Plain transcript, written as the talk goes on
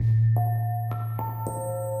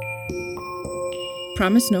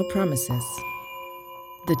Promise No Promises.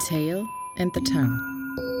 The Tail and the Tongue.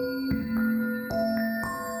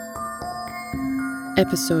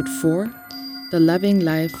 Episode 4. The Loving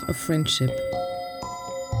Life of Friendship.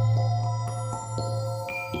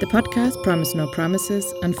 The podcast Promise No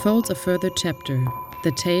Promises unfolds a further chapter,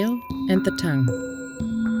 The Tail and the Tongue.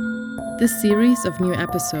 This series of new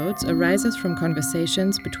episodes arises from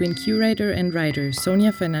conversations between curator and writer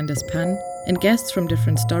Sonia Fernandez-Pan and guests from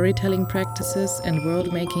different storytelling practices and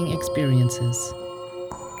world-making experiences.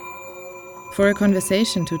 For a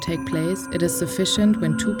conversation to take place, it is sufficient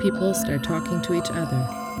when two people start talking to each other.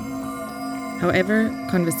 However,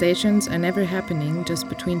 conversations are never happening just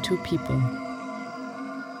between two people.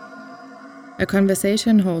 A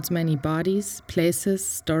conversation holds many bodies, places,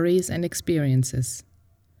 stories, and experiences.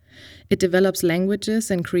 It develops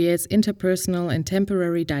languages and creates interpersonal and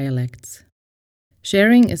temporary dialects.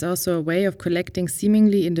 Sharing is also a way of collecting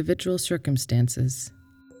seemingly individual circumstances.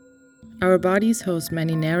 Our bodies host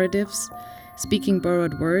many narratives, speaking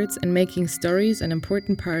borrowed words and making stories an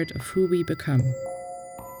important part of who we become.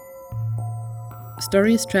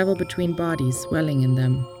 Stories travel between bodies, dwelling in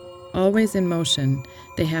them. Always in motion,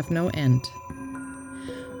 they have no end.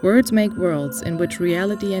 Words make worlds in which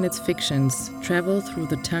reality and its fictions travel through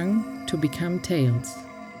the tongue to become tales.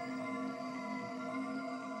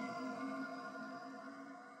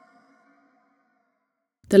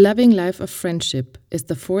 The Loving Life of Friendship is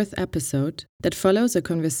the fourth episode that follows a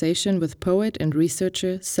conversation with poet and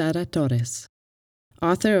researcher Sara Torres.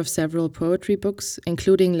 Author of several poetry books,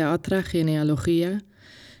 including La Otra Genealogía,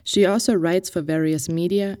 she also writes for various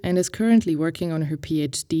media and is currently working on her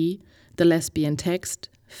PhD, The Lesbian Text,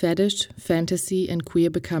 Fetish, Fantasy and Queer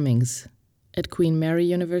Becomings, at Queen Mary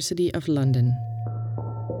University of London.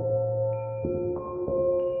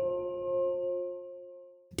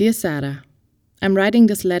 Dear Sara, I'm writing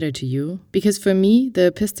this letter to you because for me, the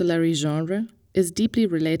epistolary genre is deeply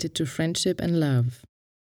related to friendship and love.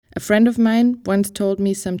 A friend of mine once told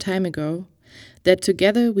me some time ago that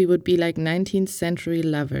together we would be like 19th century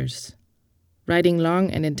lovers, writing long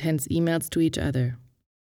and intense emails to each other.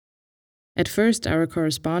 At first, our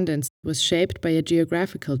correspondence was shaped by a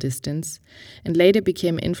geographical distance and later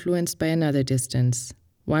became influenced by another distance,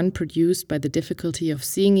 one produced by the difficulty of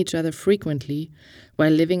seeing each other frequently while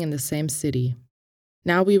living in the same city.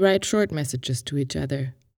 Now we write short messages to each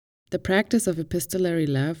other. The practice of epistolary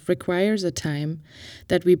love requires a time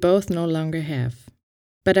that we both no longer have.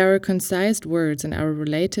 But our concised words and our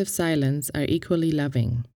relative silence are equally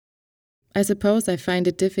loving. I suppose I find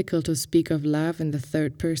it difficult to speak of love in the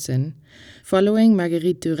third person, following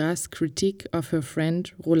Marguerite Duras' critique of her friend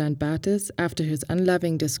Roland Barthes after his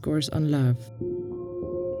unloving discourse on love.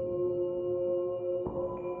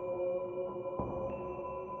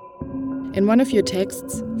 In one of your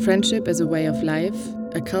texts, Friendship as a Way of Life,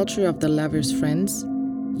 a Culture of the Lover's Friends,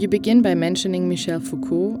 you begin by mentioning Michel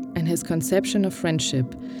Foucault and his conception of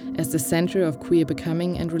friendship as the center of queer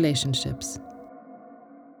becoming and relationships.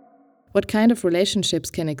 What kind of relationships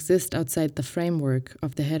can exist outside the framework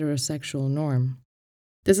of the heterosexual norm?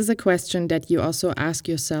 This is a question that you also ask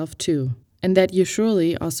yourself too, and that you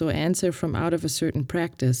surely also answer from out of a certain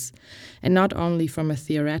practice, and not only from a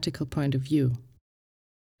theoretical point of view.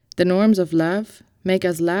 The norms of love make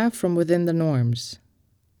us laugh from within the norms.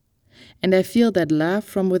 And I feel that love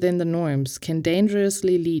from within the norms can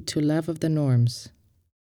dangerously lead to love of the norms.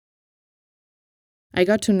 I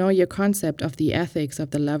got to know your concept of the ethics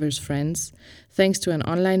of the lover's friends thanks to an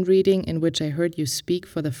online reading in which I heard you speak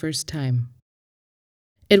for the first time.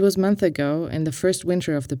 It was months ago, in the first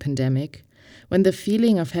winter of the pandemic, when the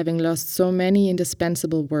feeling of having lost so many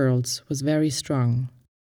indispensable worlds was very strong.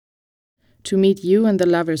 To meet you and the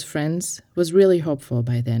lover's friends was really hopeful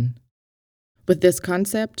by then. With this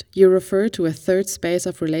concept, you refer to a third space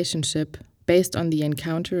of relationship based on the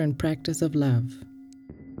encounter and practice of love.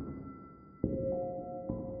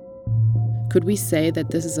 Could we say that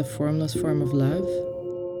this is a formless form of love?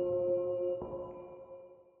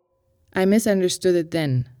 I misunderstood it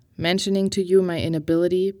then, mentioning to you my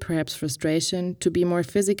inability, perhaps frustration, to be more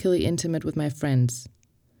physically intimate with my friends.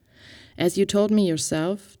 As you told me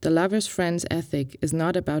yourself, the lover's friend's ethic is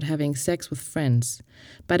not about having sex with friends,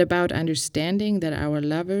 but about understanding that our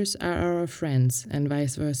lovers are our friends and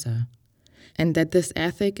vice versa, and that this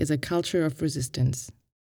ethic is a culture of resistance.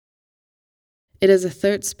 It is a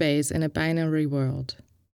third space in a binary world.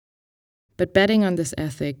 But betting on this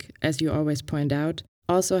ethic, as you always point out,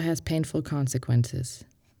 also has painful consequences.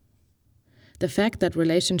 The fact that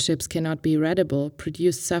relationships cannot be readable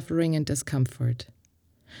produce suffering and discomfort.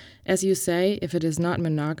 As you say, if it is not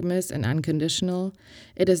monogamous and unconditional,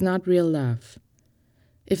 it is not real love.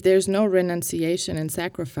 If there's no renunciation and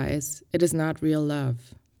sacrifice, it is not real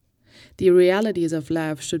love. The realities of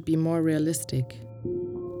love should be more realistic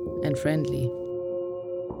and friendly.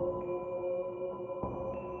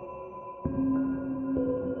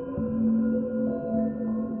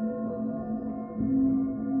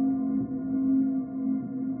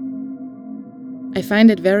 I find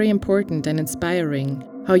it very important and inspiring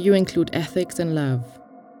how you include ethics and love.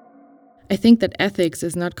 I think that ethics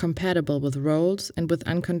is not compatible with roles and with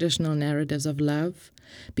unconditional narratives of love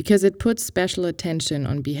because it puts special attention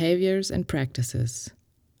on behaviors and practices.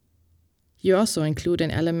 You also include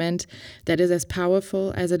an element that is as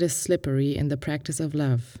powerful as it is slippery in the practice of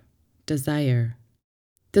love: desire.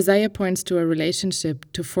 Desire points to a relationship,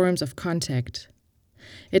 to forms of contact.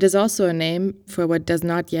 It is also a name for what does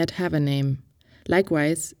not yet have a name.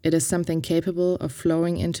 Likewise, it is something capable of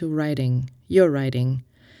flowing into writing, your writing,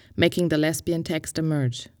 making the lesbian text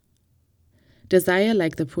emerge. Desire,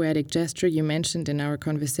 like the poetic gesture you mentioned in our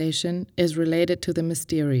conversation, is related to the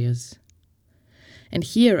mysterious. And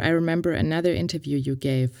here I remember another interview you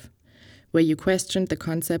gave, where you questioned the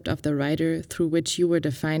concept of the writer through which you were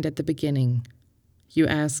defined at the beginning. You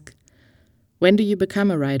ask, when do you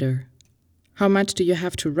become a writer? How much do you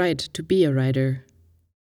have to write to be a writer?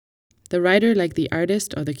 The writer, like the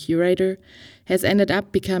artist or the curator, has ended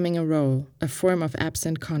up becoming a role, a form of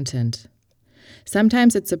absent content.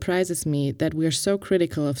 Sometimes it surprises me that we're so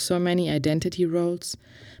critical of so many identity roles,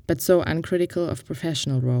 but so uncritical of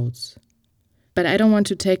professional roles. But I don't want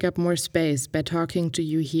to take up more space by talking to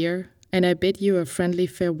you here, and I bid you a friendly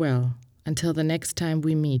farewell until the next time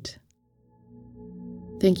we meet.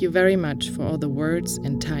 Thank you very much for all the words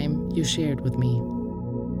and time you shared with me.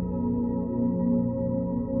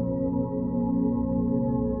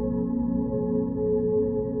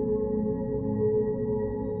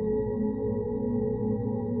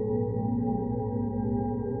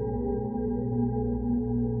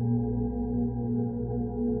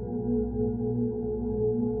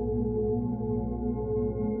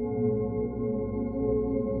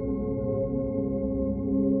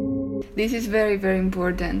 This is very, very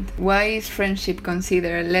important. Why is friendship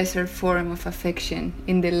considered a lesser form of affection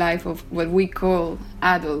in the life of what we call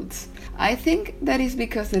adults? I think that is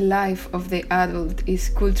because the life of the adult is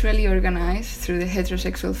culturally organized through the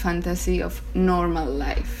heterosexual fantasy of normal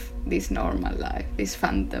life, this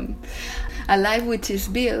phantom. A life which is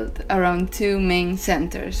built around two main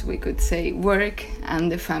centers, we could say work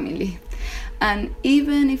and the family. And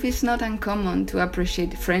even if it's not uncommon to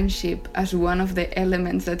appreciate friendship as one of the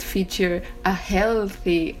elements that feature a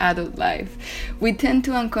healthy adult life, we tend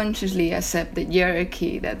to unconsciously accept the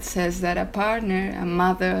hierarchy that says that a partner, a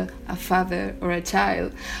mother, a father, or a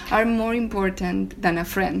child are more important than a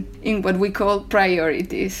friend in what we call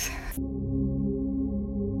priorities.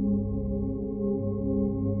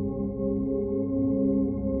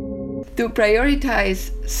 To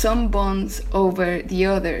prioritize some bonds over the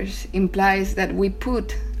others implies that we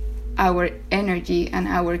put our energy and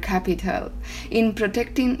our capital in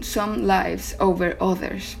protecting some lives over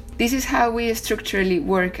others. This is how we structurally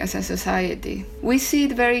work as a society. We see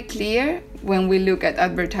it very clear when we look at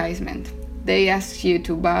advertisement. They ask you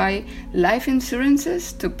to buy life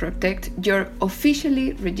insurances to protect your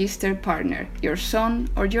officially registered partner, your son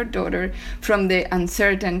or your daughter, from the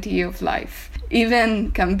uncertainty of life.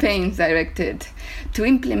 Even campaigns directed to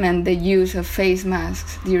implement the use of face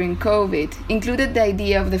masks during COVID included the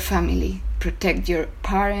idea of the family. Protect your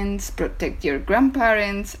parents, protect your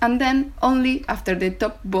grandparents, and then only after the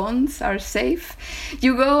top bonds are safe,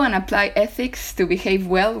 you go and apply ethics to behave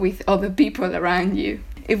well with other people around you.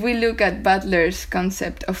 If we look at Butler's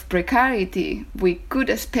concept of precarity, we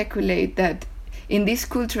could speculate that in this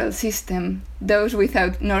cultural system, those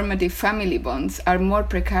without normative family bonds are more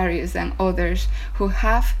precarious than others who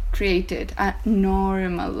have created a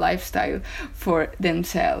normal lifestyle for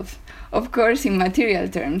themselves. Of course, in material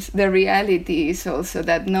terms, the reality is also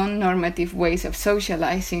that non-normative ways of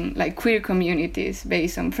socializing, like queer communities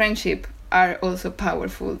based on friendship, are also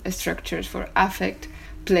powerful structures for affect,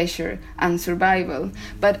 pleasure, and survival,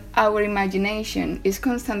 but our imagination is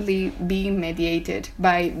constantly being mediated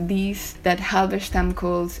by this that Halberstam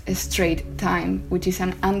calls a straight time, which is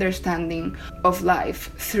an understanding of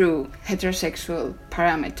life through heterosexual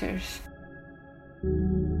parameters.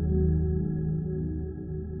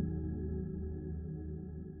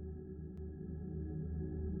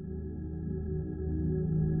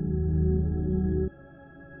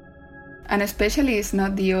 And especially it's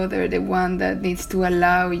not the other, the one that needs to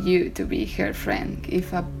allow you to be her friend.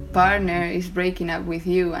 If a partner is breaking up with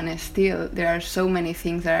you and still there are so many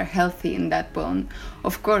things that are healthy in that bond,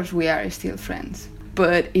 of course we are still friends.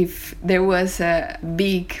 But if there was a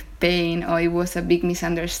big pain or it was a big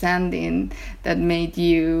misunderstanding that made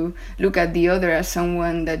you look at the other as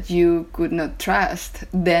someone that you could not trust,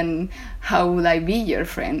 then how will I be your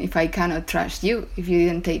friend if I cannot trust you, if you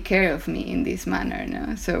didn't take care of me in this manner?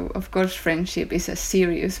 No? So of course friendship is a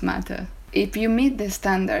serious matter. If you meet the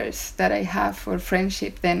standards that I have for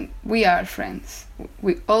friendship, then we are friends.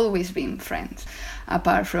 We've always been friends,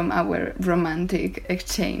 apart from our romantic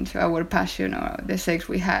exchange, our passion, or the sex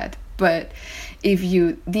we had. But if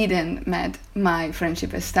you didn't met my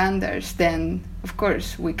friendship standards, then of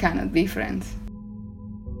course we cannot be friends.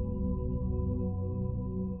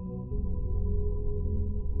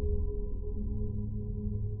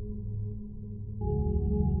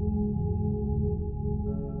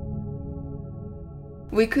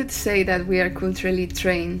 We could say that we are culturally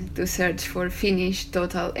trained to search for finished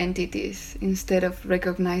total entities instead of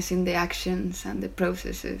recognizing the actions and the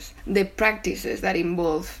processes, the practices that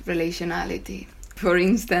involve relationality. For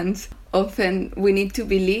instance, often we need to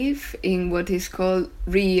believe in what is called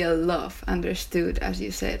real love, understood, as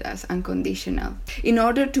you said, as unconditional, in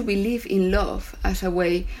order to believe in love as a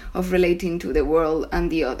way of relating to the world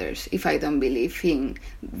and the others. If I don't believe in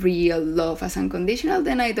real love as unconditional,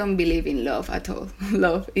 then I don't believe in love at all.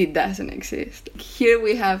 Love, it doesn't exist. Here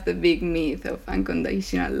we have the big myth of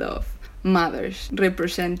unconditional love. Mothers,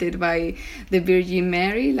 represented by the Virgin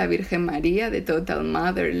Mary, La Virgen María, the total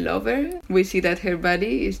mother lover. We see that her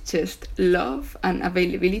body is just love and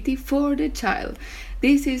availability for the child.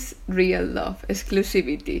 This is real love,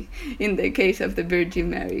 exclusivity. In the case of the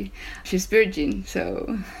Virgin Mary, she's virgin,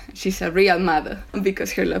 so she's a real mother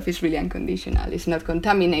because her love is really unconditional. It's not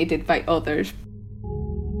contaminated by others.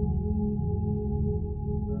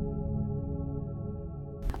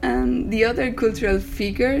 And the other cultural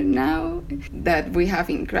figure now that we have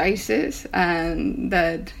in crisis and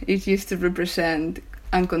that is used to represent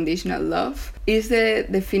unconditional love is the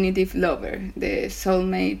definitive lover, the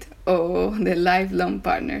soulmate or the lifelong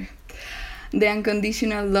partner. The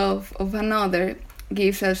unconditional love of another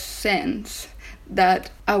gives us sense that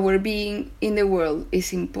our being in the world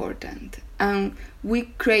is important, and we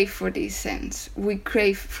crave for this sense. We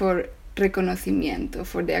crave for reconocimiento,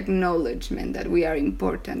 for the acknowledgement that we are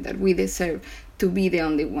important, that we deserve to be the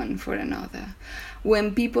only one for another.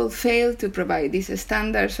 When people fail to provide these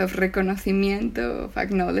standards of reconocimiento, of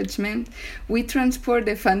acknowledgement, we transport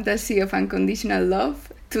the fantasy of unconditional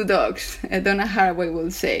love to dogs. Donna Haraway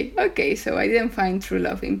will say, okay, so I didn't find true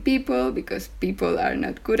love in people because people are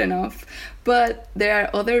not good enough, but there are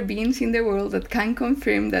other beings in the world that can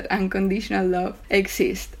confirm that unconditional love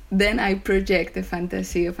exists. Then I project the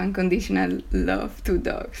fantasy of unconditional love to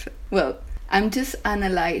dogs. Well, I'm just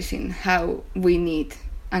analyzing how we need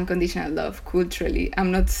unconditional love culturally.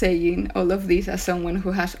 I'm not saying all of this as someone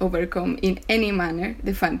who has overcome in any manner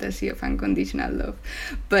the fantasy of unconditional love,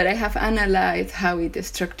 but I have analyzed how it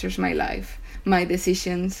structures my life, my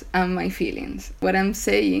decisions, and my feelings. What I'm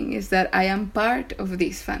saying is that I am part of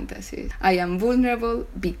these fantasies. I am vulnerable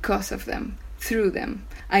because of them, through them.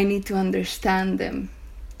 I need to understand them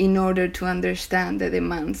in order to understand the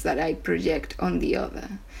demands that I project on the other.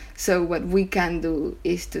 So what we can do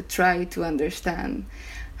is to try to understand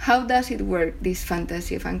how does it work, this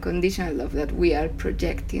fantasy of unconditional love that we are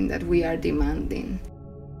projecting, that we are demanding.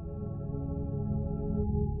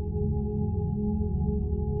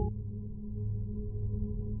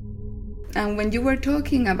 And when you were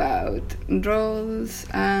talking about roles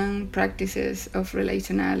and practices of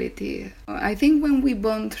relationality, I think when we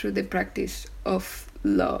bond through the practice of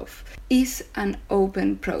love is an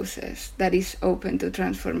open process that is open to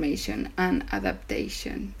transformation and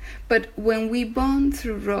adaptation. But when we bond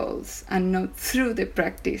through roles and not through the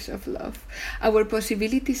practice of love, our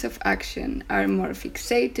possibilities of action are more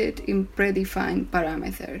fixated in predefined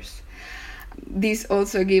parameters. This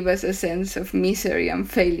also gives us a sense of misery and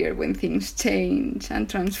failure when things change and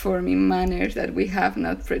transform in manners that we have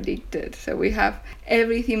not predicted. So we have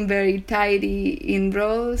everything very tidy in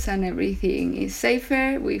roles and everything is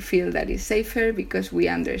safer. We feel that it's safer because we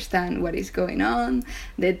understand what is going on.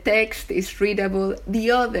 The text is readable.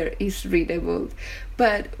 The other is readable.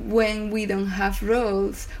 But when we don't have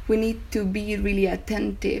roles, we need to be really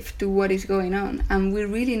attentive to what is going on. And we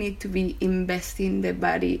really need to be investing the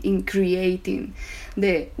body in creating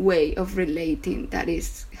the way of relating that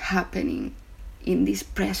is happening in this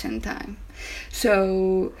present time.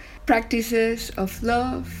 So practices of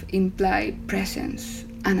love imply presence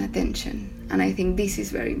and attention. And I think this is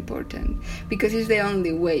very important because it's the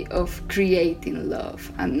only way of creating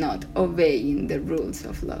love and not obeying the rules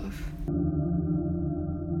of love.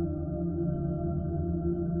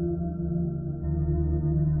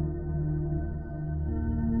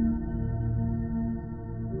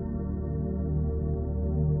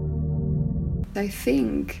 I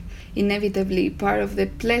think inevitably part of the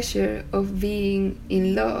pleasure of being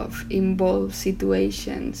in love involves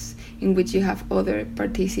situations in which you have other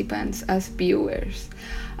participants as viewers.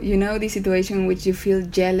 You know, the situation in which you feel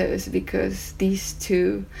jealous because these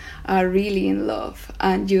two are really in love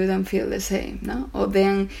and you don't feel the same, no? Or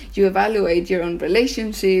then you evaluate your own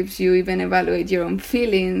relationships, you even evaluate your own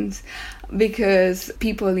feelings, because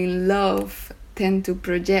people in love tend to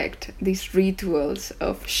project these rituals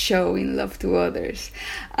of showing love to others,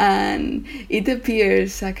 and it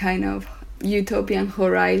appears a kind of utopian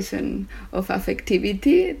horizon of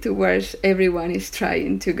affectivity towards everyone is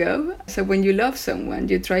trying to go. So when you love someone,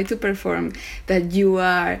 you try to perform that you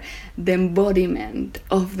are the embodiment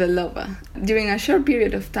of the lover during a short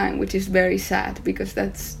period of time, which is very sad because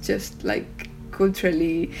that's just like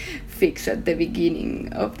culturally fixed at the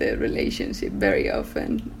beginning of the relationship very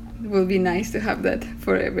often. It will be nice to have that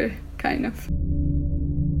forever, kind of.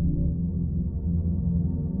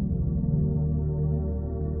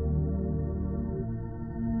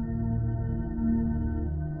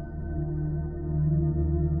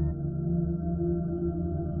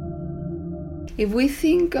 If we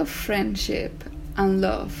think of friendship and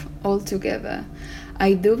love all together,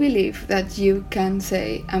 I do believe that you can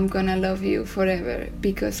say, I'm gonna love you forever,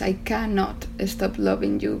 because I cannot stop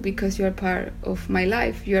loving you because you're part of my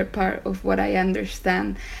life. You're part of what I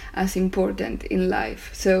understand as important in life.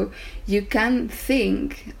 So you can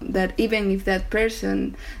think that even if that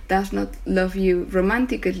person does not love you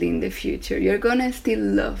romantically in the future, you're gonna still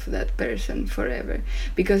love that person forever,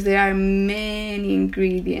 because there are many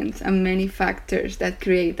ingredients and many factors that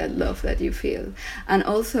create that love that you feel. And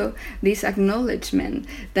also this acknowledgement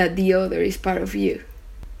that the other is part of you,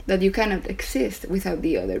 that you cannot exist without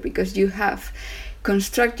the other, because you have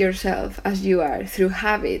construct yourself as you are through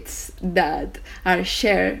habits that are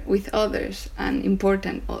shared with others and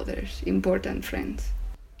important others, important friends.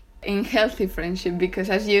 In healthy friendship, because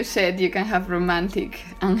as you said, you can have romantic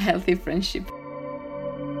and healthy friendship.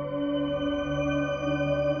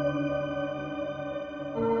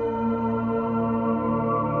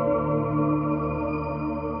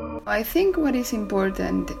 I think what is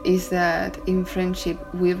important is that in friendship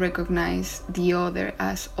we recognize the other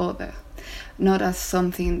as other, not as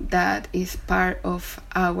something that is part of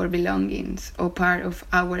our belongings or part of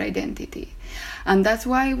our identity. And that's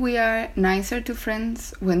why we are nicer to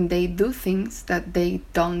friends when they do things that they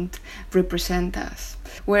don't represent us.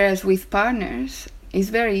 Whereas with partners, it's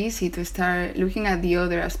very easy to start looking at the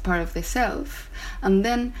other as part of the self, and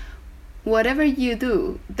then whatever you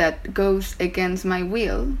do that goes against my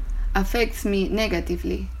will affects me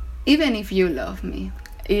negatively, even if you love me.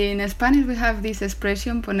 In Spanish we have this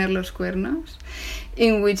expression, poner los cuernos,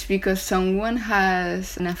 in which because someone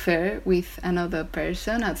has an affair with another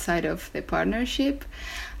person outside of the partnership,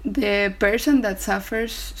 the person that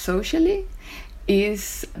suffers socially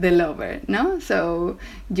is the lover, no? So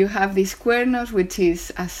you have this cuernos, which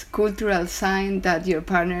is a cultural sign that your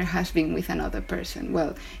partner has been with another person.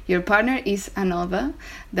 Well, your partner is another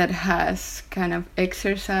that has kind of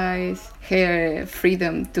exercised her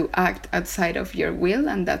freedom to act outside of your will,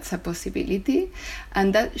 and that's a possibility,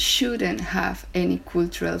 and that shouldn't have any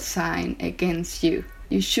cultural sign against you.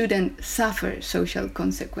 You shouldn't suffer social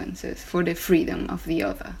consequences for the freedom of the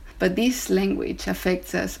other. But this language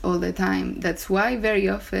affects us all the time. That's why very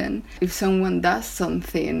often if someone does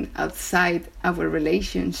something outside our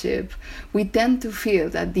relationship, we tend to feel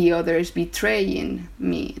that the other is betraying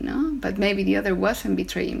me, no? But maybe the other wasn't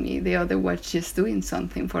betraying me. The other was just doing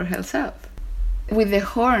something for herself. With the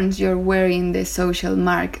horns, you're wearing the social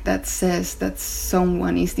mark that says that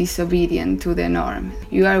someone is disobedient to the norm.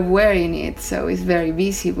 You are wearing it, so it's very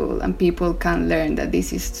visible, and people can learn that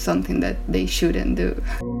this is something that they shouldn't do.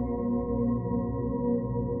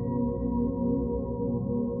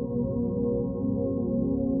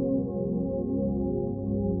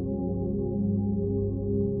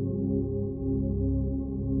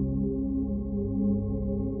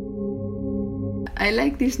 I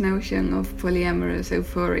like this notion of polyamorous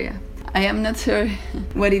euphoria. I am not sure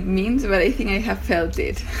what it means, but I think I have felt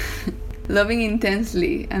it. Loving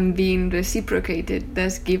intensely and being reciprocated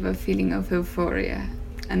does give a feeling of euphoria.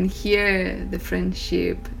 And here the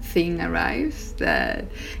friendship thing arrives, that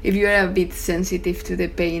if you are a bit sensitive to the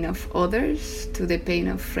pain of others, to the pain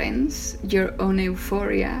of friends, your own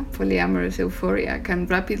euphoria, polyamorous euphoria, can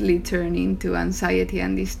rapidly turn into anxiety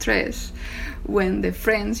and distress when the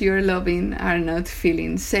friends you're loving are not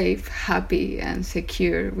feeling safe, happy, and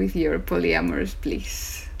secure with your polyamorous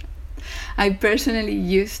bliss. I personally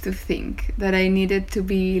used to think that I needed to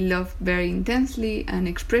be loved very intensely and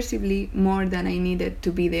expressively more than I needed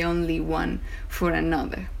to be the only one for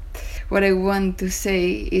another. What I want to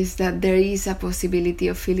say is that there is a possibility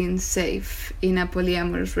of feeling safe in a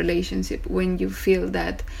polyamorous relationship when you feel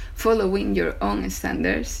that following your own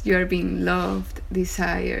standards, you are being loved,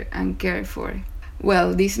 desired, and cared for.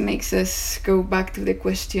 Well, this makes us go back to the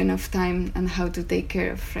question of time and how to take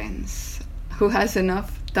care of friends. Who has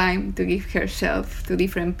enough time to give herself to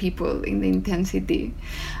different people in the intensity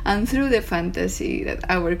and through the fantasy that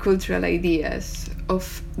our cultural ideas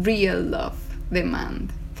of real love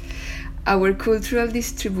demand? Our cultural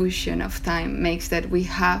distribution of time makes that we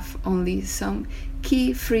have only some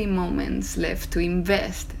key free moments left to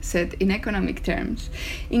invest, said in economic terms,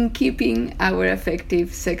 in keeping our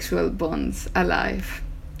affective sexual bonds alive.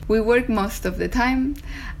 We work most of the time,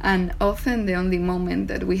 and often the only moment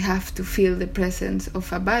that we have to feel the presence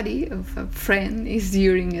of a body, of a friend, is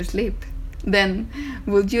during sleep. Then,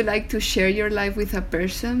 would you like to share your life with a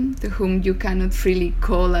person to whom you cannot freely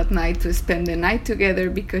call at night to spend the night together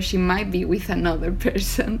because she might be with another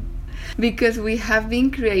person? Because we have been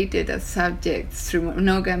created as subjects through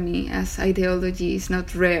monogamy as ideology, is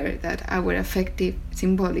not rare that our affective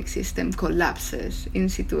symbolic system collapses in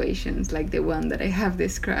situations like the one that I have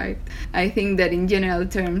described. I think that in general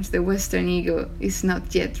terms, the Western ego is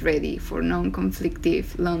not yet ready for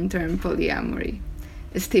non-conflictive long-term polyamory.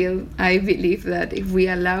 Still, I believe that if we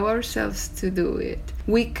allow ourselves to do it,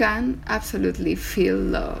 we can absolutely feel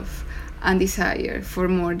love and desire for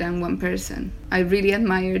more than one person. I really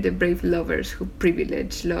admire the brave lovers who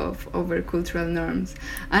privilege love over cultural norms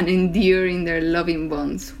and endure in their loving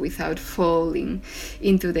bonds without falling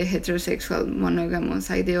into the heterosexual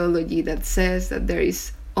monogamous ideology that says that there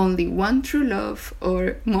is only one true love,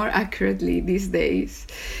 or more accurately these days,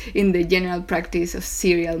 in the general practice of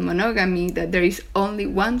serial monogamy, that there is only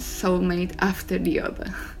one soulmate after the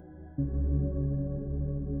other.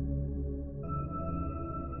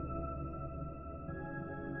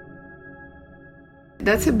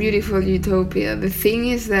 That's a beautiful utopia. The thing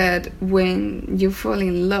is that when you fall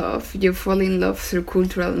in love through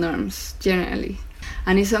cultural norms, generally.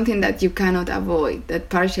 And it's something that you cannot avoid, that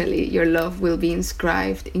partially your love will be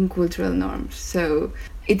inscribed in cultural norms. So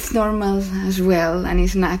it's normal as well, and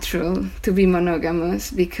it's natural to be monogamous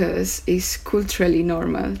because it's culturally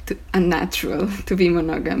normal and natural to be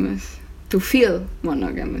monogamous, to feel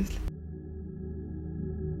monogamous.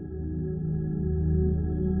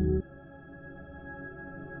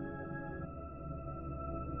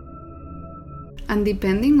 And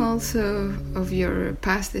depending also of your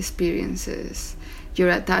past experiences, your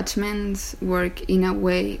attachments work in a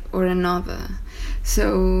way or another.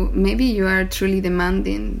 So maybe you are truly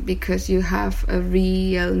demanding because you have a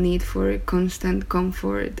real need for constant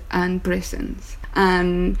comfort and presence.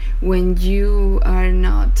 And when you are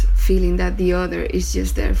not feeling that the other is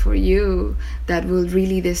just there for you, that will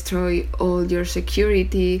really destroy all your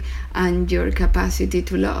security and your capacity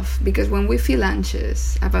to love. Because when we feel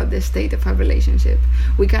anxious about the state of our relationship,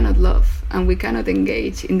 we cannot love and we cannot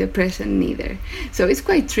engage in the present neither. So it's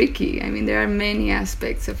quite tricky. I mean, there are many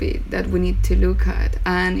aspects of it that we need to look at,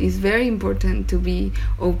 and it's very important to be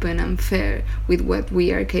open and fair with what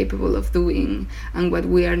we are capable of doing and what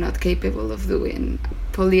we are not capable of doing.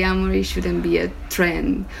 Polyamory shouldn't be a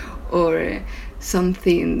trend or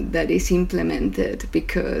something that is implemented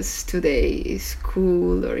because today is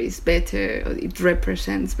cool or is better or it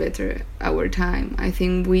represents better our time. I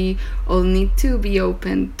think we all need to be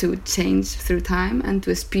open to change through time and to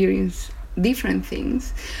experience different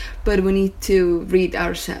things, but we need to read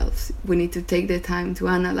ourselves. We need to take the time to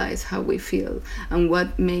analyze how we feel and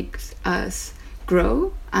what makes us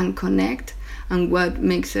grow and connect, and what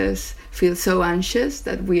makes us feel so anxious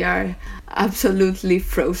that we are absolutely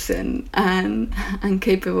frozen and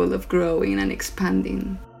incapable of growing and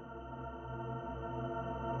expanding.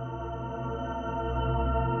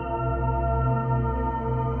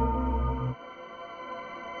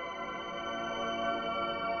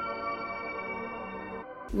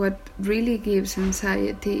 What really gives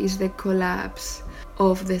anxiety is the collapse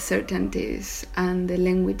of the certainties and the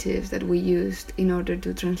languages that we used in order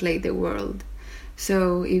to translate the world.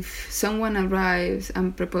 So if someone arrives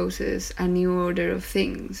and proposes a new order of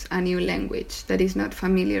things, a new language that is not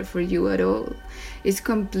familiar for you at all, it's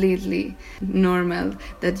completely normal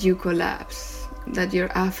that you collapse, that your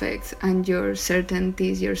affects and your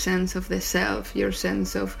certainties, your sense of the self, your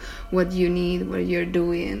sense of what you need, what you're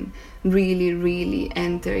doing, really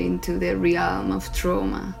enter into the realm of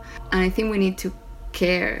trauma. And I think we need to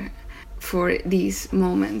care for these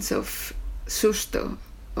moments of susto,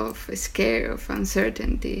 scare, of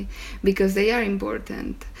uncertainty, because they are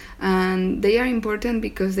important. And they are important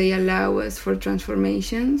because they allow us for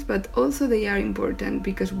transformations, but also they are important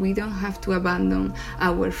because we don't have to abandon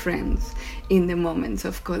our friends in the moments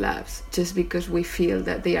of collapse just because we feel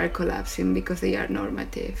that they are collapsing because they are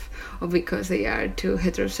normative or because they are too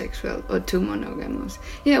heterosexual or too monogamous.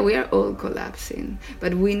 Yeah, we are all collapsing,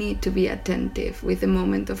 but we need to be attentive with the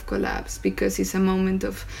moment of collapse because it's a moment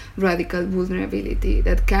of radical vulnerability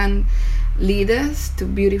that can lead us to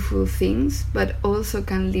beautiful things, but also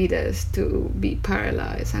can lead us to be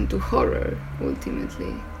paralyzed and to horror,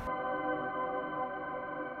 ultimately.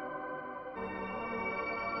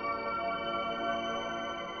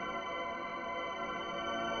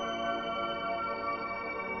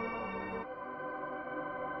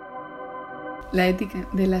 La ética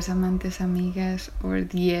de las amantes amigas, or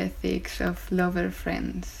the ethics of lover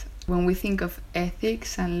friends. When we think of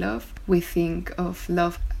ethics and love, we think of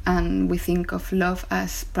love, and we think of love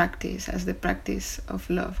as practice, as the practice of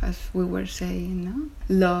love, as we were saying, no?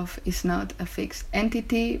 Love is not a fixed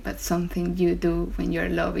entity, but something you do when you're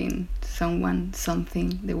loving someone,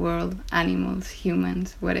 something, the world, animals,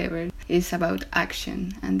 humans, whatever. It's about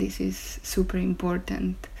action, and this is super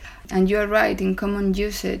important. And you are right, in common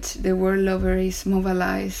usage, the word lover is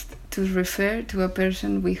mobilized to refer to a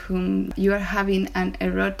person with whom you are having an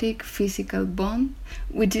erotic physical bond,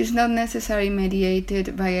 which is not necessarily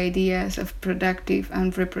mediated by ideas of productive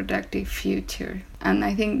and reproductive future. And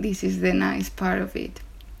I think this is the nice part of it,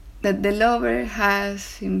 that the lover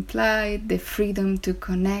has implied the freedom to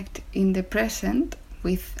connect in the present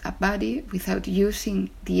with a body without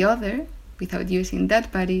using the other, without using that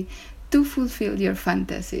body, to fulfill your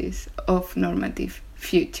fantasies of normative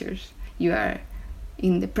futures. You are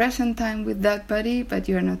in the present time with that body, but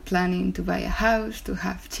you are not planning to buy a house, to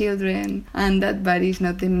have children, and that body is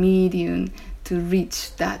not the medium to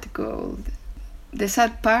reach that goal. The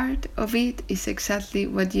sad part of it is exactly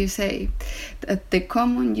what you say, that the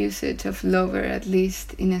common usage of lover, at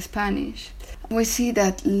least in Spanish, we see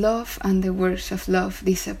that love and the works of love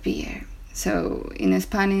disappear. So in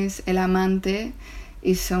Spanish, el amante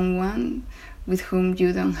is someone with whom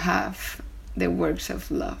you don't have the works of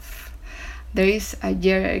love. There is a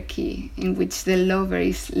hierarchy in which the lover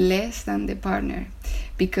is less than the partner,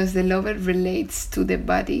 because the lover relates to the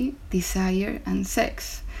body, desire, and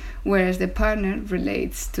sex, whereas the partner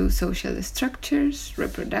relates to social structures,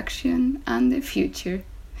 reproduction, and the future.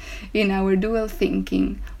 In our dual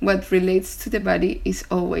thinking, what relates to the body is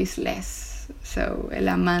always less. So, el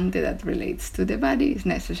amante that relates to the body is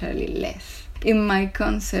necessarily less. In my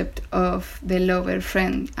concept of the lover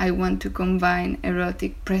friend, I want to combine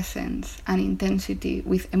erotic presence and intensity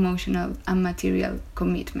with emotional and material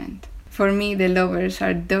commitment. For me, the lovers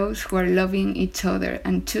are those who are loving each other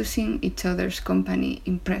and choosing each other's company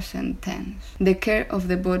in present tense. The care of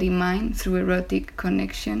the body-mind through erotic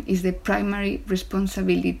connection is the primary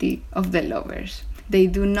responsibility of the lovers. They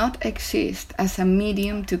do not exist as a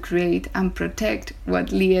medium to create and protect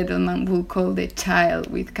what Lee Edelman would call the child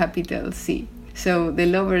with capital C. So the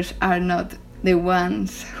lovers are not the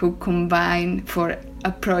ones who combine for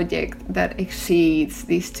a project that exceeds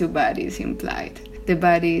these two bodies implied. The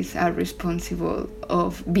bodies are responsible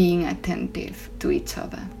of being attentive to each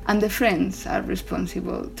other. And the friends are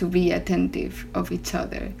responsible to be attentive of each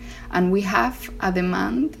other. And we have a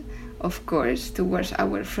demand, of course, towards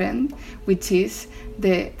our friend, which is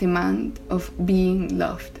the demand of being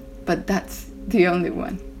loved. But that's the only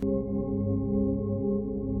one.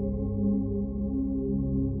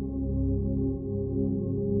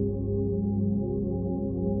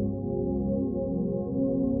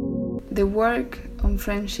 The work on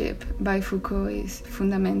friendship by Foucault is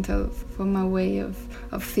fundamental for my way of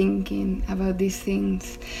thinking about these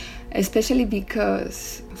things, especially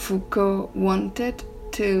because Foucault wanted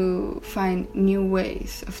to find new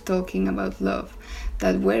ways of talking about love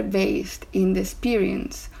that were based in the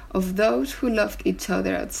experience of those who loved each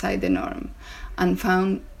other outside the norm and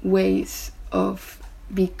found ways of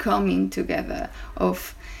becoming together,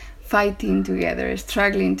 of fighting together,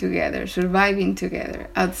 struggling together, surviving together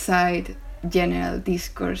outside general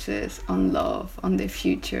discourses on love, on the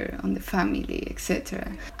future, on the family,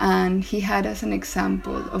 etc. And he had as an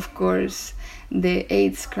example, of course, the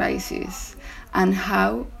AIDS crisis and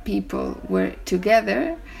how people were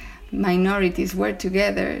together, minorities were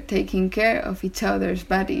together, taking care of each other's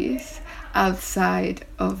bodies outside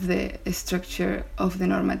of the structure of the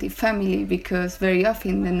normative family, because very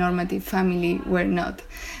often the normative family were not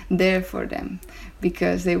there for them,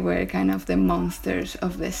 because they were kind of the monsters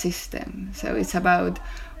of the system. So it's about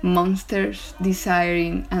monsters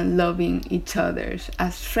desiring and loving each other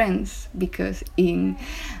as friends, because in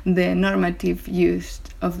the normative use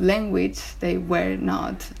of language they were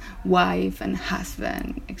not wife and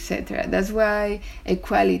husband, etc. That's why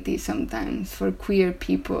equality sometimes for queer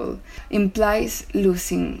people implies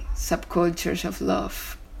losing subcultures of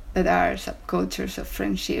love that are subcultures of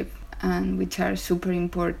friendship, and which are super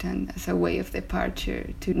important as a way of departure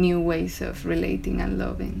to new ways of relating and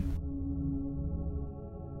loving.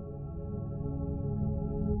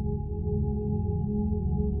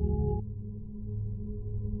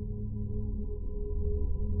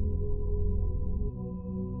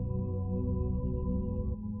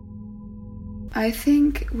 I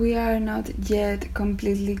think we are not yet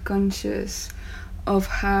completely conscious of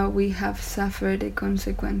how we have suffered the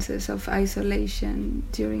consequences of isolation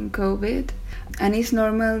during COVID. And it's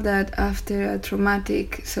normal that after a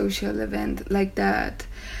traumatic social event like that,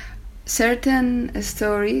 certain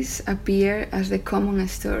stories appear as the common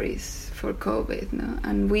stories for COVID, no?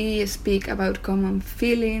 And we speak about common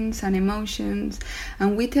feelings and emotions,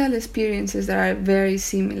 and we tell experiences that are very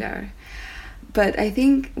similar. But I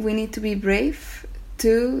think we need to be brave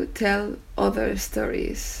to tell other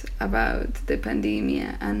stories about the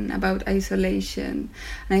pandemic and about isolation.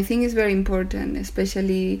 And I think it's very important,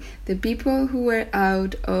 especially the people who were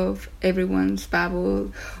out of everyone's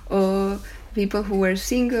bubble, or people who were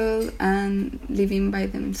single and living by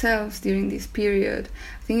themselves during this period.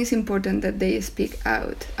 I think it's important that they speak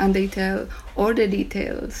out and they tell all the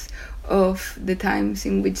details of the times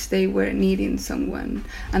in which they were needing someone,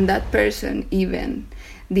 and that person even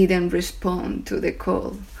didn't respond to the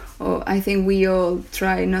call. Or I think we all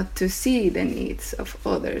try not to see the needs of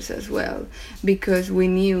others as well, because we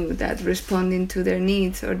knew that responding to their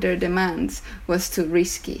needs or their demands was too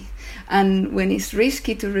risky. And when it's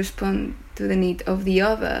risky to respond to the need of the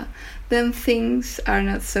other, then things are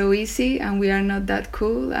not so easy, and we are not that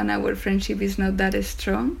cool, and our friendship is not that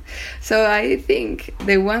strong. So I think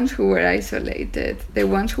the ones who were isolated, the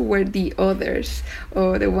ones who were the others,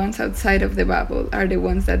 or the ones outside of the bubble, are the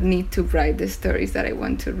ones that need to write the stories that I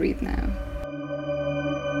want to read now.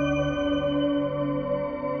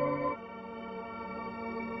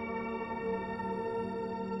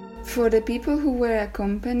 For the people who were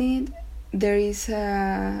accompanied, there is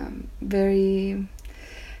a very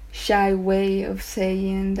shy way of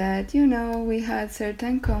saying that, we had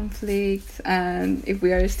certain conflicts, and if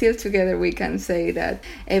we are still together, we can say that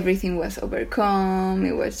everything was overcome.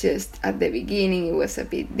 It was just at the beginning, it was a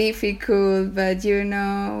bit difficult, but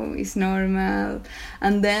it's normal.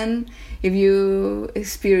 And then if you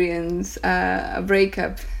experience a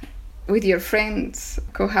breakup with your friends,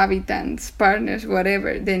 cohabitants, partners,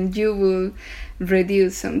 whatever, then you will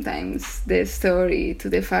reduce sometimes the story to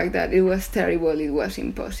the fact that it was terrible, it was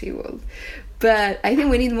impossible. But I think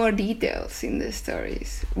we need more details in the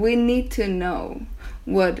stories. We need to know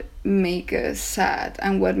what makes us sad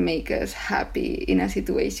and what makes us happy in a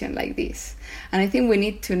situation like this. And I think we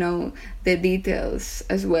need to know the details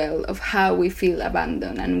as well of how we feel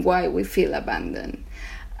abandoned and why we feel abandoned,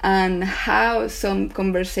 and how some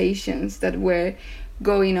conversations that were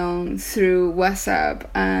going on through WhatsApp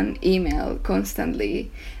and email constantly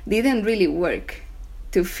didn't really work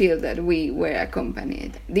to feel that we were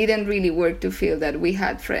accompanied, didn't really work to feel that we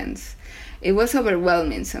had friends. It was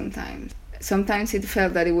overwhelming sometimes. Sometimes it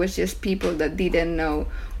felt that it was just people that didn't know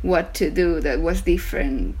what to do that was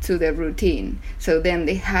different to the routine. So then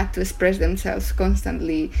they had to express themselves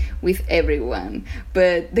constantly with everyone.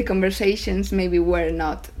 But the conversations maybe were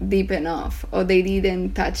not deep enough, or they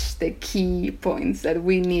didn't touch the key points that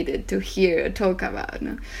we needed to hear or talk about.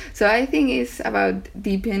 No? So I think it's about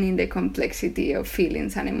deepening the complexity of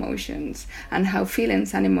feelings and emotions, and how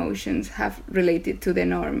feelings and emotions have related to the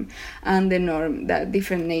norm, and the norm that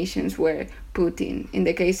different nations were put in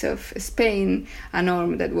the case of Spain, a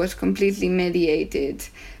norm that was completely mediated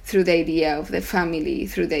through the idea of the family,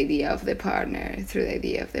 through the idea of the partner, through the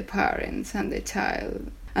idea of the parents and the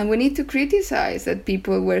child. And we need to criticize that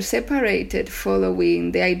people were separated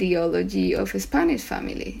following the ideology of a Spanish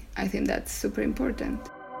family. I think that's super important.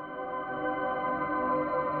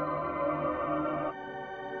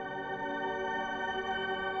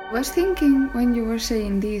 I was thinking when you were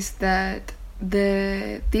saying this that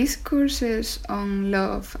the discourses on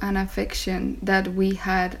love and affection that we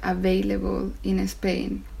had available in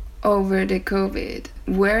Spain over the COVID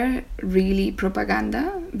were really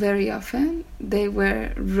propaganda very often. They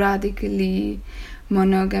were radically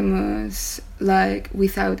monogamous, like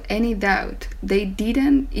without any doubt. They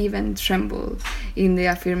didn't even tremble in the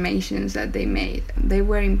affirmations that they made. They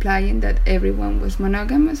were implying that everyone was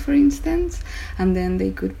monogamous, for instance, and then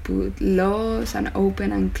they could put laws and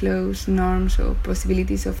open and closed norms or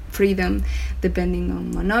possibilities of freedom depending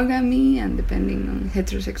on monogamy and depending on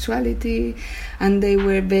heterosexuality, and they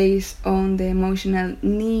were based on the emotional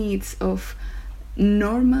needs of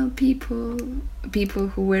normal people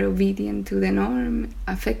who were obedient to the norm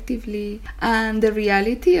effectively. And the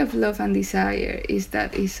reality of love and desire is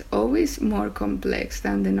that it's always more complex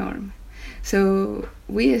than the norm. So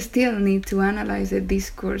we still need to analyze the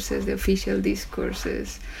discourses, the official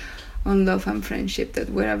discourses on love and friendship that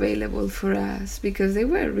were available for us, because they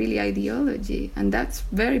were really ideology, and that's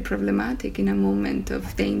very problematic in a moment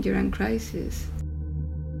of danger and crisis.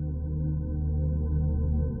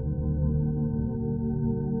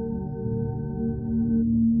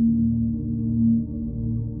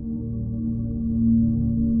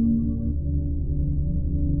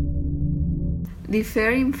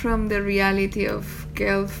 Differing from the reality of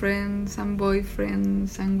girlfriends and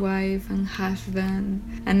boyfriends and wife and husband,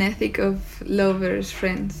 an ethic of lovers,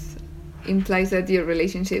 friends, implies that your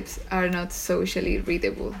relationships are not socially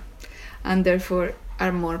readable and therefore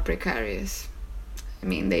are more precarious. I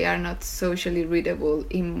mean, they are not socially readable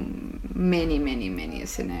in many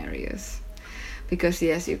scenarios. Because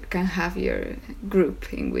yes, you can have your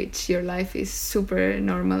group in which your life is super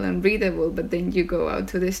normal and readable, but then you go out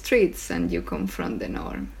to the streets and you confront the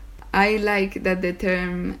norm. I like that the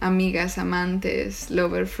term amigas, amantes,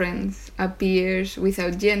 lover, friends appears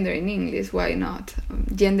without gender in English. Why not?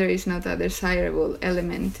 Gender is not a desirable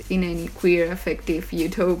element in any queer affective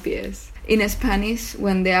utopias. In Spanish,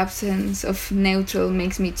 when the absence of neutral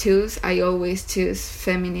makes me choose, I always choose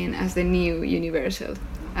feminine as the new universal.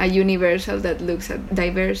 A universal that looks at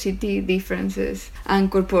diversity, differences, and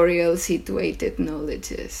corporeal situated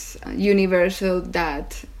knowledges. A universal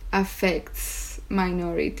that affects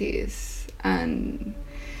minorities and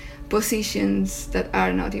positions that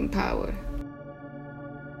are not in power.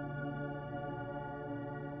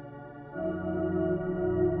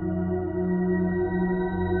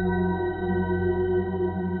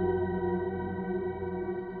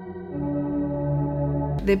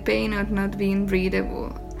 The pain of not being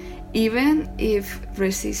readable. Even if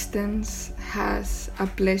resistance has a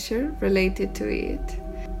pleasure related to it,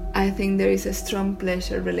 I think there is a strong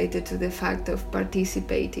pleasure related to the fact of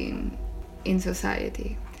participating in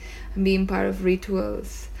society and being part of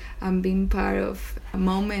rituals and being part of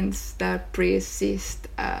moments that pre-exist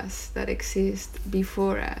us, that exist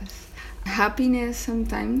before us. Happiness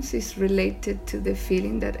sometimes is related to the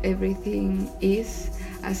feeling that everything is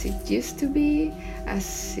as it used to be,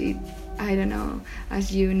 as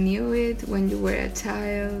you knew it when you were a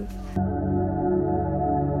child.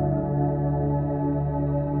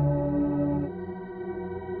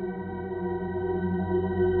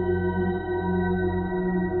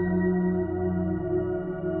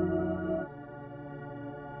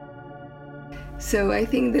 So I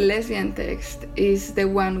think the lesbian text is the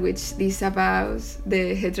one which disavows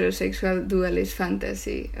the heterosexual dualist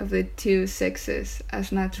fantasy of the two sexes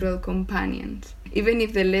as natural companions, even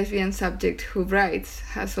if the lesbian subject who writes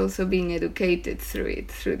has also been educated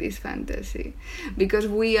through this fantasy, because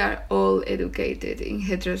we are all educated in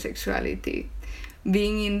heterosexuality.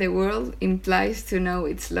 Being in the world implies to know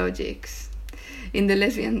its logics. In the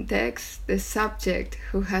lesbian text, the subject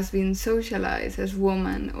who has been socialized as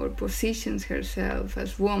woman or positions herself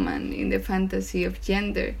as woman in the fantasy of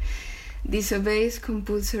gender disobeys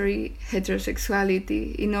compulsory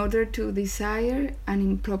heterosexuality in order to desire an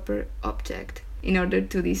improper object, in order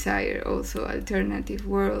to desire also alternative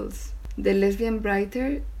worlds. The lesbian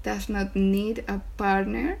writer does not need a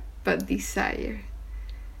partner, but desire.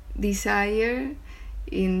 Desire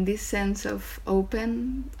in this sense of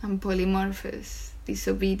open and polymorphous,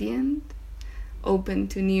 disobedient, open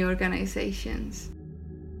to new organizations.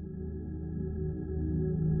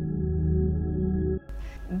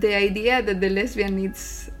 The idea that the lesbian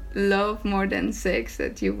needs love more than sex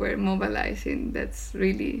that you were mobilizing, that's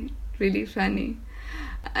really, really funny.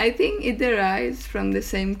 I think it derives from the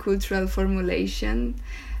same cultural formulation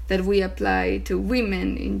that we apply to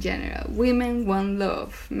women in general. Women want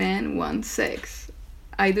love, men want sex.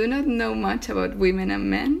 I do not know much about women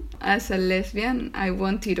and men. As a lesbian, I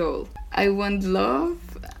want it all. I want love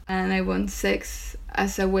and I want sex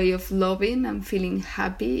as a way of loving and feeling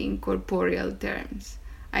happy in corporeal terms.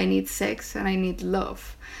 I need sex and I need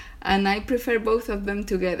love. And I prefer both of them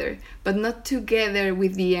together, but not together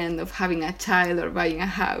with the end of having a child or buying a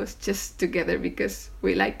house, just together because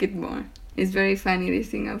we like it more. It's very funny, this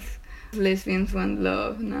thing of lesbians want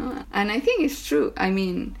love, no? And I think it's true. I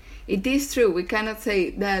mean, it is true. We cannot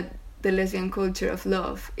say that the lesbian culture of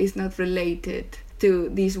love is not related to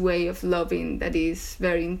this way of loving that is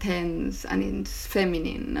very intense and it's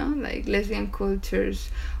feminine, no? Like lesbian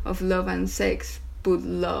cultures of love and sex put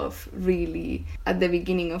love really at the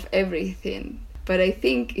beginning of everything. But I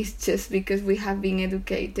think it's just because we have been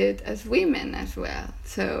educated as women as well.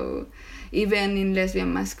 So even in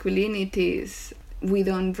lesbian masculinities, we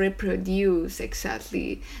don't reproduce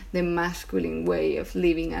exactly the masculine way of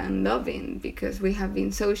living and loving because we have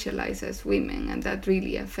been socialized as women, and that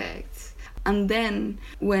really affects. And then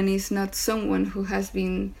when it's not someone who has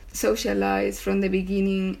been socialized from the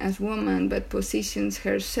beginning as woman but positions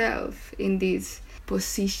herself in this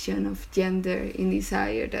position of gender in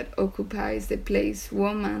desire that occupies the place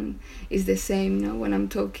woman, is the same. No, when I'm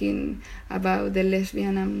talking about the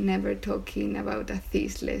lesbian, I'm never talking about a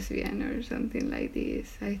cis lesbian or something like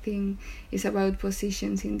this. I think it's about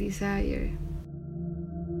positions in desire.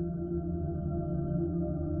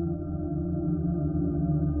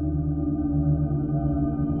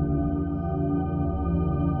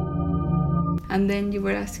 And then you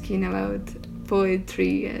were asking about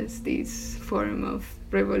poetry as this form of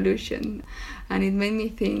revolution, and it made me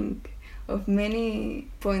think of many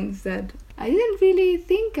points that I didn't really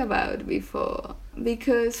think about before,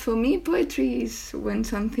 because for me poetry is when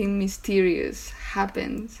something mysterious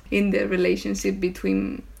happens in the relationship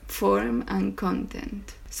between form and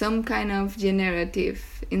content, some kind of generative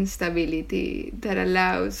instability that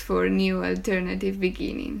allows for new alternative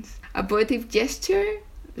beginnings. A poetic gesture,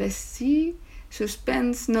 let's see,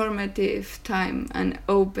 suspends normative time and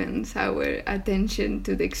opens our attention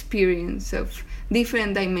to the experience of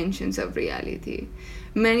different dimensions of reality,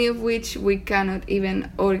 many of which we cannot even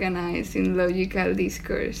organize in logical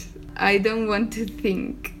discourse. I don't want to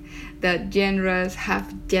think that genres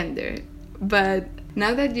have gender, but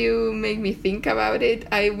now that you make me think about it,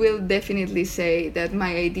 I will definitely say that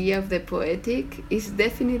my idea of the poetic is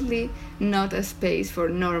definitely not a space for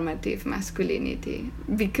normative masculinity,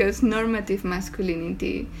 because normative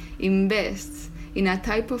masculinity invests in a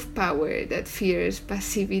type of power that fears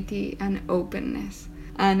passivity and openness.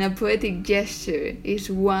 And a poetic gesture is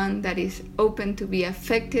one that is open to be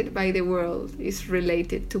affected by the world, is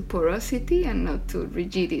related to porosity and not to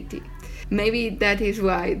rigidity. Maybe that is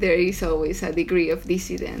why there is always a degree of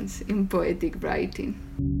dissidence in poetic writing.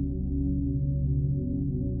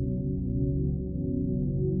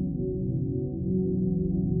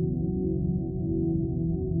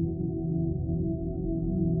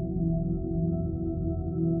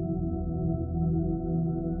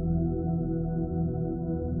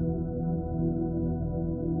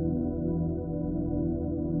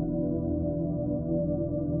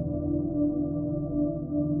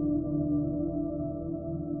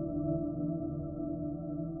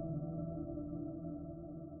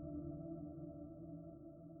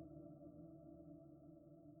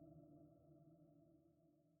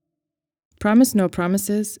 Promise No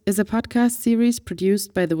Promises is a podcast series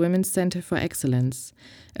produced by the Women's Center for Excellence,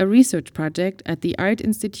 a research project at the Art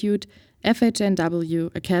Institute FHNW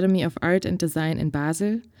Academy of Art and Design in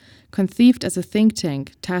Basel, conceived as a think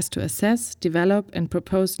tank tasked to assess, develop, and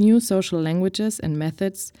propose new social languages and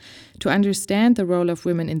methods to understand the role of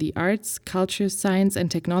women in the arts, culture, science, and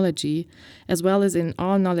technology, as well as in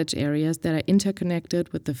all knowledge areas that are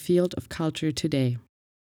interconnected with the field of culture today.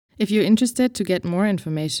 If you're interested to get more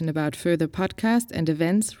information about further podcasts and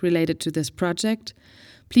events related to this project,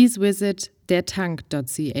 please visit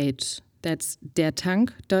dertank.ch. That's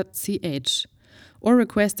dertank.ch. Or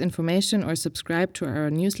request information or subscribe to our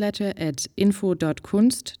newsletter at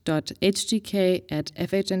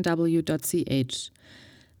info.kunst.hgk@fhnw.ch.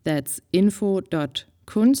 That's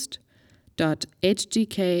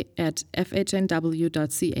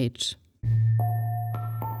info.kunst.hgk@fhnw.ch.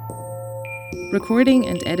 Recording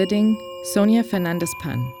and editing, Sonia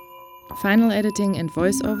Fernandez-Pan. Final editing and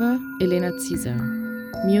voiceover, Elena Cesar.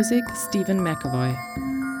 Music, Stephen McAvoy.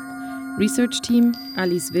 Research team,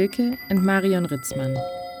 Alice Wilke and Marion Ritzmann.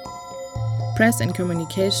 Press and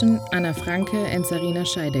communication, Anna Franke and Sarina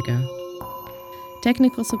Scheidegger.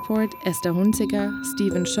 Technical support, Esther Hunziger,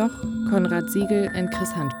 Steven Schoch, Konrad Siegel and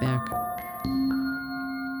Chris Handberg.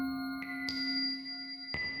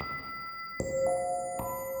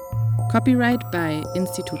 Copyright by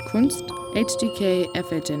Institut Kunst, HGK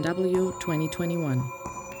FHNW 2021.